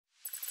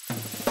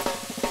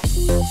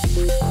Hello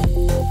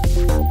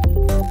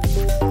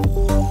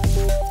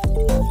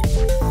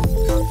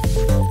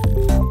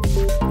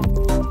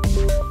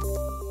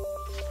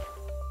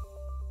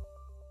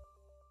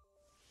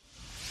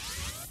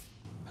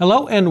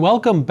and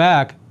welcome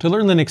back to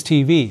Learn Linux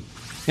TV.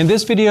 In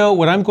this video,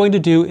 what I'm going to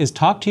do is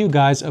talk to you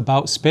guys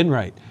about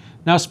SpinRite.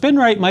 Now,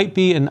 SpinRite might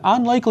be an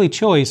unlikely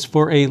choice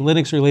for a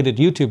Linux-related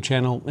YouTube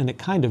channel, and it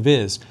kind of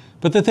is.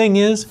 But the thing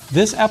is,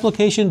 this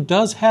application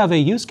does have a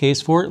use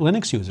case for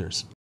Linux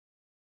users.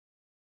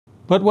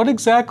 But what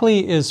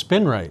exactly is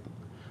SpinRite?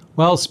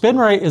 Well,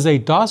 SpinRite is a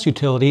DOS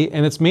utility,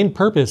 and its main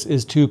purpose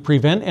is to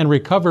prevent and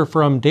recover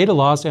from data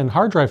loss and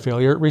hard drive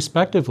failure,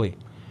 respectively.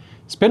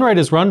 SpinRite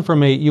is run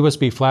from a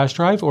USB flash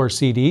drive or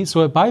CD,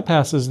 so it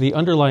bypasses the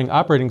underlying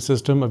operating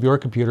system of your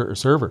computer or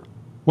server.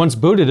 Once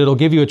booted, it'll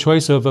give you a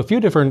choice of a few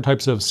different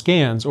types of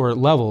scans or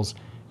levels,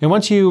 and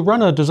once you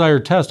run a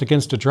desired test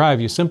against a drive,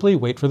 you simply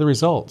wait for the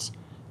results.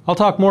 I'll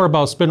talk more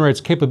about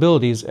SpinRite's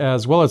capabilities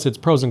as well as its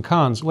pros and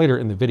cons later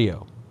in the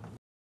video.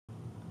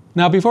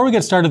 Now, before we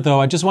get started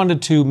though, I just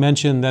wanted to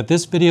mention that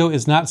this video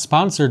is not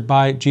sponsored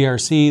by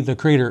GRC, the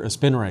creator of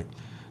SpinRite.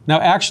 Now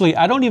actually,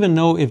 I don't even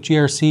know if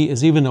GRC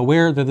is even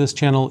aware that this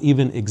channel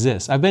even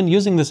exists. I've been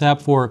using this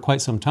app for quite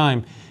some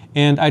time,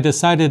 and I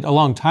decided a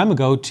long time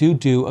ago to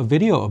do a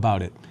video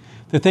about it.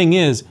 The thing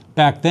is,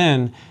 back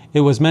then,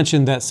 it was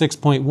mentioned that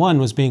 6.1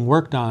 was being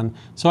worked on,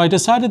 so I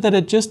decided that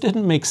it just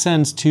didn't make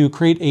sense to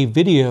create a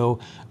video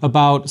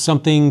about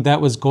something that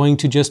was going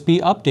to just be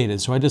updated,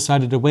 so I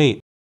decided to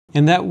wait.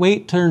 And that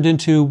wait turned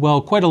into,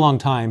 well, quite a long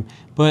time,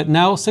 but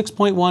now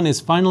 6.1 is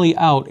finally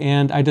out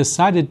and I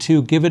decided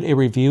to give it a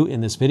review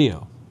in this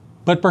video.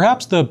 But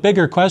perhaps the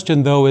bigger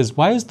question though is,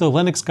 why is the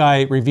Linux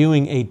guy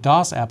reviewing a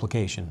DOS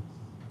application?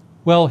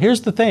 Well,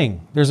 here's the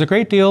thing. There's a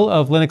great deal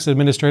of Linux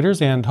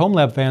administrators and home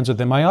lab fans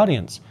within my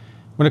audience.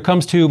 When it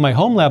comes to my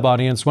home lab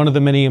audience, one of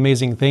the many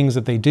amazing things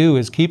that they do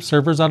is keep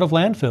servers out of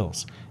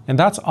landfills. And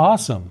that's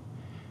awesome.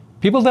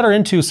 People that are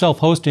into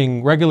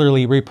self-hosting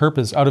regularly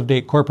repurpose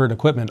out-of-date corporate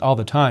equipment all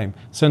the time,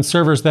 since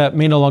servers that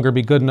may no longer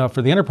be good enough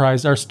for the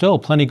enterprise are still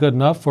plenty good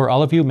enough for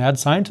all of you mad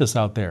scientists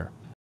out there.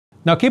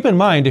 Now keep in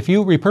mind, if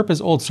you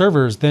repurpose old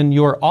servers, then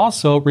you're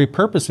also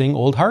repurposing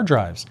old hard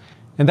drives.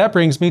 And that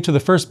brings me to the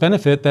first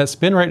benefit that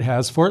SpinRite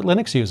has for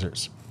Linux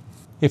users.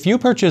 If you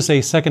purchase a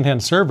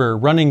secondhand server,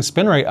 running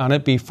SpinRite on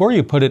it before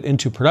you put it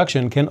into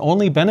production can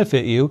only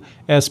benefit you,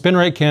 as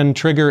SpinRite can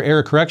trigger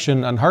error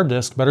correction on hard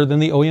disk better than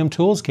the OEM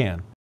tools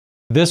can.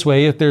 This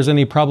way, if there's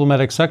any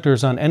problematic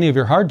sectors on any of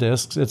your hard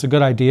disks, it's a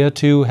good idea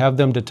to have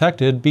them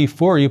detected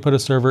before you put a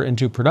server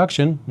into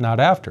production, not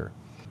after.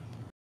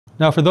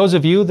 Now, for those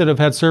of you that have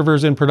had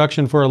servers in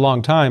production for a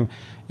long time,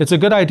 it's a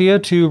good idea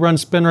to run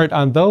SpinRite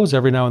on those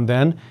every now and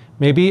then,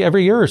 maybe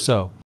every year or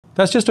so.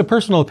 That's just a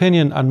personal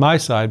opinion on my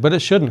side, but it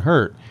shouldn't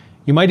hurt.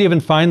 You might even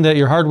find that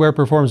your hardware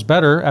performs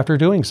better after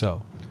doing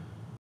so.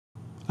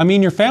 I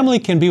mean, your family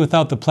can be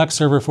without the Plex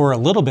server for a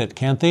little bit,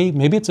 can't they?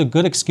 Maybe it's a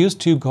good excuse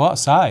to go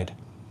outside.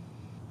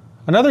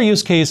 Another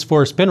use case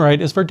for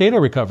SpinRite is for data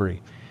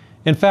recovery.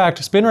 In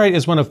fact, SpinRite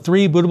is one of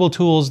 3 bootable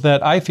tools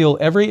that I feel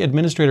every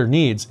administrator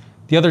needs,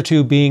 the other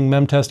 2 being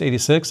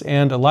memtest86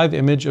 and a live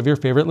image of your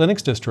favorite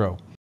Linux distro.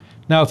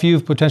 Now, if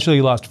you've potentially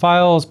lost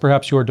files,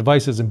 perhaps your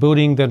device isn't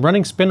booting, then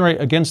running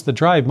SpinRite against the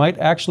drive might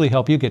actually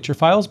help you get your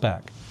files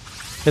back.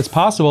 It's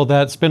possible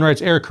that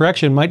SpinRite's error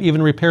correction might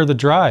even repair the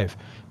drive,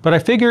 but I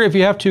figure if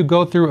you have to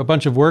go through a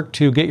bunch of work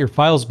to get your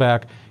files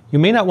back, you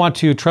may not want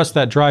to trust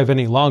that drive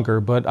any longer,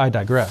 but I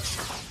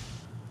digress.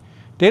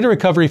 Data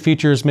recovery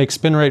features make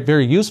SpinRite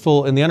very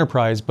useful in the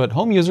enterprise, but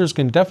home users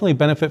can definitely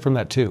benefit from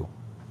that too.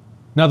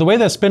 Now, the way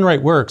that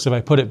SpinRite works, if I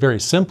put it very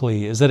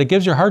simply, is that it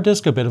gives your hard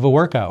disk a bit of a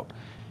workout.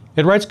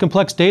 It writes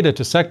complex data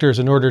to sectors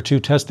in order to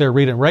test their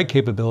read and write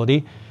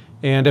capability,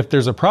 and if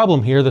there's a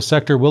problem here, the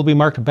sector will be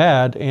marked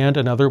bad and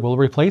another will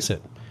replace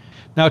it.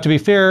 Now, to be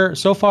fair,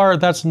 so far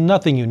that's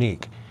nothing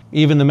unique.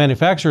 Even the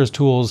manufacturer's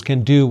tools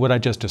can do what I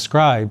just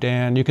described,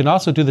 and you can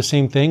also do the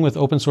same thing with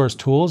open source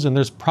tools, and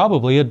there's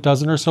probably a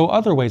dozen or so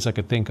other ways I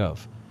could think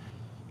of.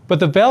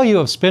 But the value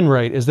of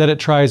SpinRite is that it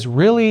tries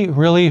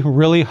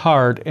really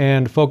hard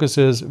and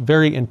focuses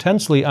very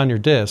intensely on your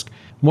disk,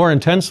 more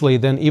intensely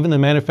than even the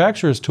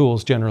manufacturer's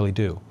tools generally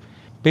do.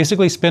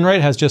 Basically, SpinRite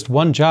has just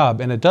one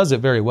job, and it does it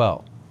very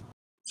well.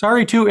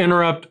 Sorry to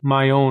interrupt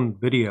my own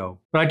video,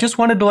 but I just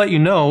wanted to let you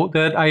know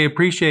that I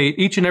appreciate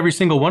each and every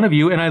single one of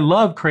you, and I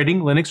love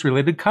creating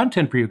Linux-related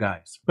content for you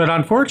guys. But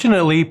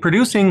unfortunately,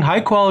 producing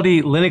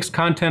high-quality Linux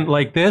content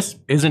like this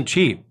isn't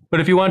cheap. But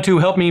if you want to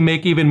help me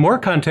make even more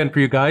content for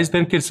you guys,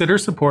 then consider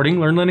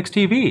supporting Learn Linux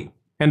TV.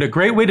 And a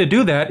great way to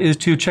do that is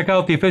to check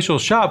out the official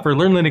shop for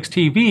Learn Linux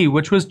TV,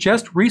 which was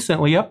just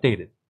recently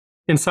updated.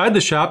 Inside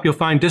the shop, you'll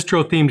find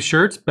distro-themed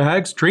shirts,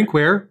 bags,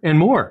 drinkware, and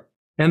more.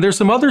 And there's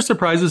some other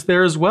surprises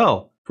there as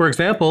well. For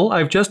example,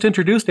 I've just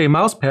introduced a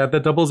mousepad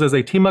that doubles as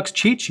a Tmux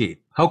cheat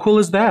sheet. How cool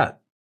is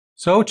that?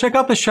 So check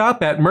out the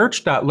shop at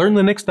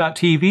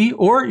merch.learnlinux.tv,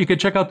 or you could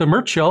check out the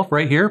merch shelf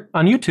right here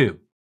on YouTube.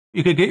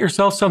 You could get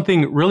yourself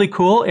something really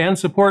cool and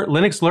support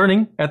Linux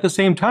learning at the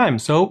same time,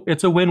 so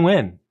it's a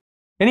win-win.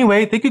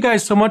 Anyway, thank you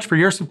guys so much for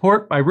your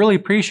support. I really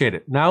appreciate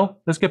it. Now,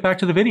 let's get back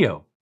to the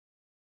video.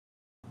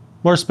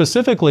 More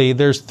specifically,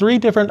 there's 3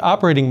 different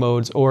operating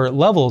modes or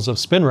levels of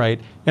SpinRite,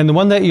 and the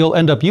one that you'll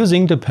end up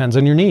using depends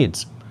on your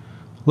needs.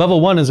 Level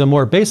 1 is a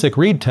more basic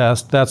read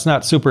test that's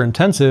not super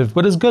intensive,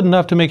 but is good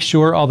enough to make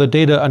sure all the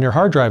data on your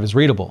hard drive is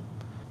readable.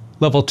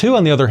 Level 2,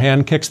 on the other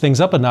hand, kicks things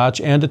up a notch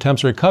and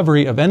attempts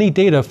recovery of any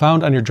data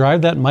found on your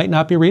drive that might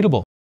not be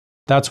readable.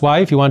 That's why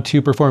if you want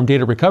to perform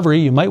data recovery,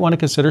 you might want to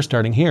consider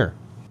starting here.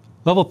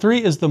 Level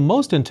 3 is the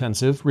most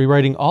intensive,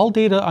 rewriting all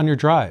data on your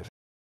drive.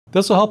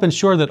 This will help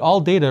ensure that all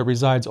data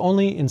resides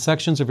only in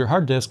sections of your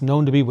hard disk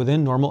known to be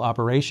within normal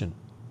operation.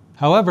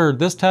 However,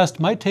 this test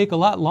might take a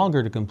lot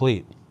longer to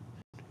complete.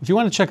 If you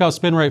want to check out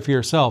SpinRite for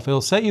yourself, it'll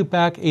set you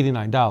back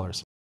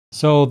 $89.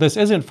 So this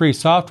isn't free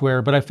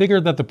software, but I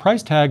figured that the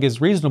price tag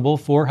is reasonable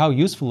for how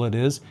useful it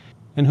is,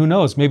 and who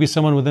knows, maybe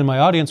someone within my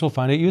audience will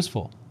find it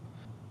useful.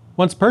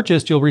 Once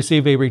purchased, you'll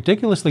receive a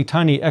ridiculously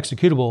tiny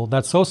executable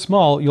that's so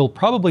small you'll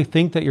probably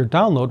think that your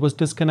download was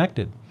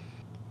disconnected.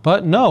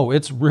 But no,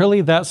 it's really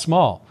that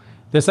small.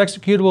 This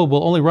executable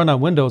will only run on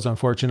Windows,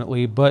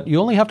 unfortunately, but you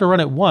only have to run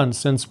it once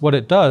since what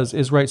it does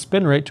is write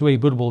SpinRite to a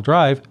bootable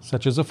drive,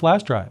 such as a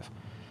flash drive.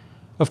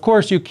 Of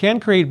course, you can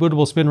create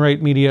bootable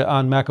SpinRite media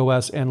on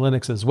macOS and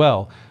Linux as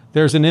well.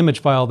 There's an image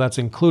file that's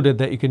included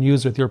that you can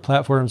use with your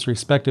platform's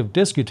respective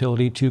disk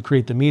utility to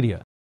create the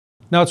media.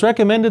 Now, it's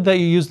recommended that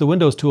you use the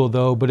Windows tool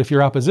though, but if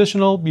you're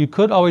oppositional, you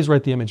could always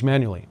write the image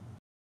manually.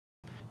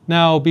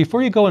 Now,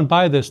 before you go and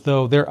buy this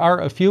though, there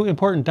are a few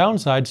important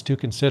downsides to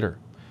consider.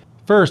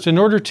 First, in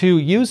order to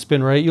use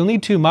SpinRite, you'll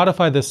need to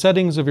modify the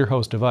settings of your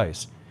host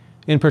device.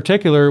 In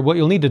particular, what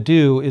you'll need to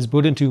do is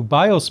boot into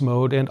BIOS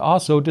mode and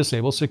also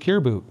disable Secure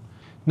Boot.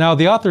 Now,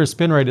 the author of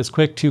SpinRite is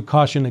quick to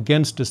caution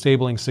against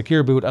disabling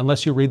Secure Boot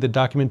unless you read the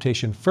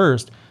documentation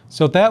first,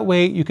 so that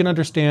way you can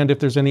understand if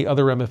there's any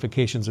other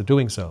ramifications of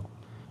doing so.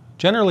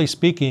 Generally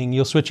speaking,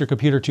 you'll switch your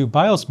computer to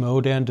BIOS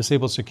mode and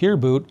disable Secure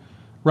Boot,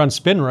 run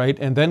SpinRite,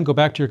 and then go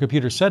back to your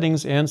computer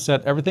settings and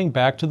set everything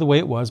back to the way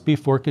it was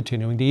before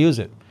continuing to use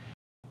it.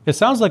 It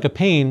sounds like a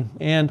pain,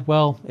 and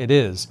well, it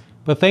is,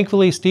 but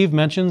thankfully Steve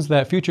mentions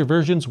that future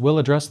versions will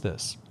address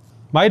this.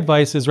 My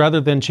advice is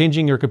rather than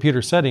changing your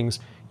computer settings,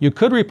 you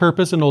could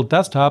repurpose an old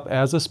desktop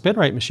as a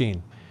SpinRite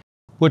machine.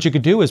 What you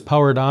could do is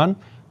power it on,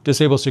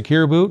 disable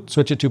Secure Boot,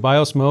 switch it to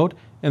BIOS mode,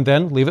 and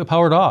then leave it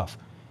powered off.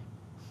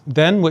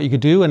 Then what you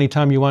could do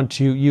anytime you want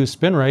to use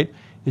SpinRite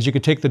is you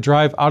could take the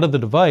drive out of the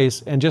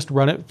device and just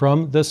run it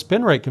from the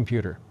SpinRite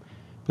computer.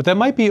 But that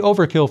might be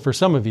overkill for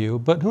some of you,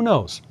 but who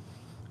knows?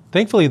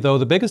 Thankfully though,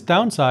 the biggest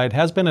downside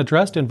has been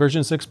addressed in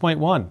version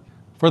 6.1.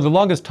 For the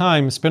longest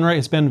time, SpinRite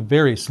has been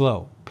very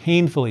slow,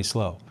 painfully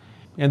slow.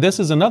 And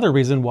this is another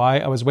reason why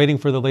I was waiting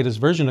for the latest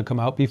version to come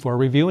out before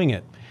reviewing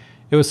it.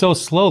 It was so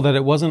slow that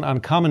it wasn't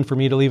uncommon for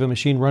me to leave a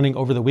machine running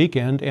over the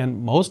weekend,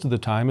 and most of the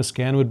time a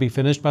scan would be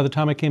finished by the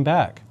time I came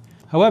back.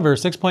 However,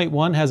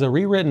 6.1 has a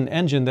rewritten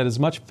engine that is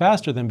much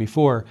faster than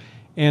before,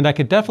 and I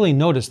could definitely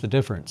notice the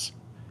difference.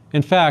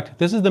 In fact,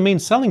 this is the main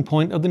selling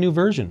point of the new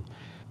version.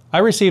 I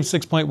received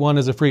 6.1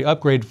 as a free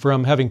upgrade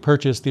from having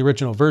purchased the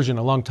original version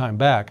a long time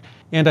back,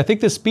 and I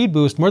think this speed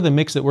boost more than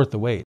makes it worth the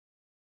wait.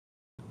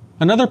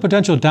 Another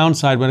potential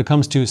downside when it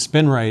comes to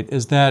SpinRite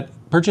is that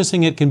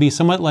purchasing it can be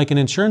somewhat like an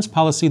insurance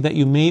policy that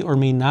you may or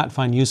may not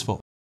find useful.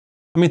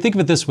 I mean, think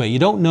of it this way. You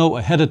don't know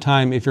ahead of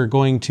time if you're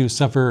going to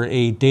suffer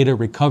a data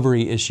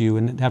recovery issue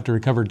and have to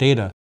recover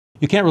data.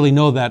 You can't really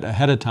know that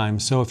ahead of time.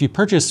 So if you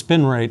purchase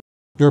SpinRite,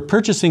 you're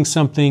purchasing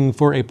something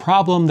for a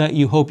problem that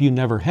you hope you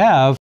never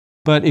have.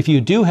 But if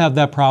you do have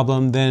that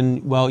problem,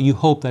 then, well, you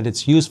hope that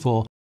it's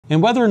useful.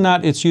 And whether or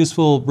not it's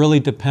useful really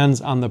depends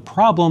on the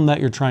problem that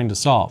you're trying to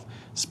solve.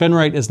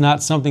 SpinRite is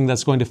not something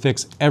that's going to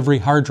fix every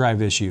hard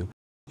drive issue.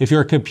 If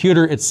your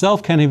computer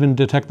itself can't even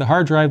detect the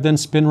hard drive, then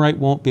SpinRite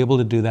won't be able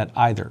to do that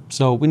either.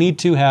 So we need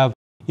to have,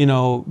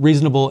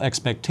 reasonable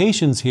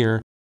expectations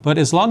here. But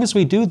as long as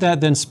we do that,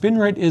 then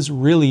SpinRite is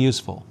really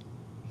useful.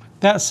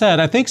 That said,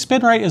 I think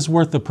SpinRite is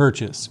worth the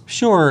purchase.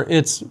 Sure,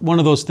 it's one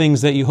of those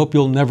things that you hope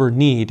you'll never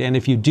need, and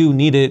if you do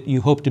need it,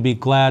 you hope to be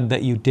glad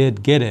that you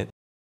did get it.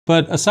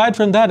 But aside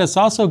from that, it's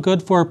also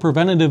good for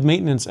preventative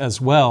maintenance as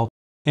well,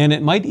 and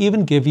it might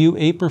even give you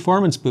a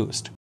performance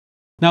boost.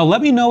 Now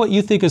let me know what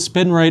you think of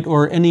SpinRite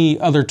or any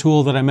other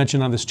tool that I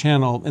mentioned on this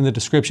channel in the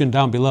description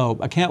down below.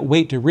 I can't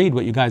wait to read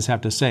what you guys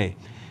have to say.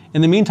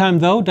 In the meantime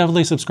though,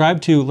 definitely subscribe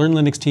to Learn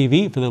Linux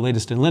TV for the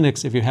latest in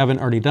Linux if you haven't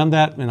already done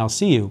that, and I'll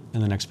see you in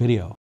the next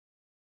video.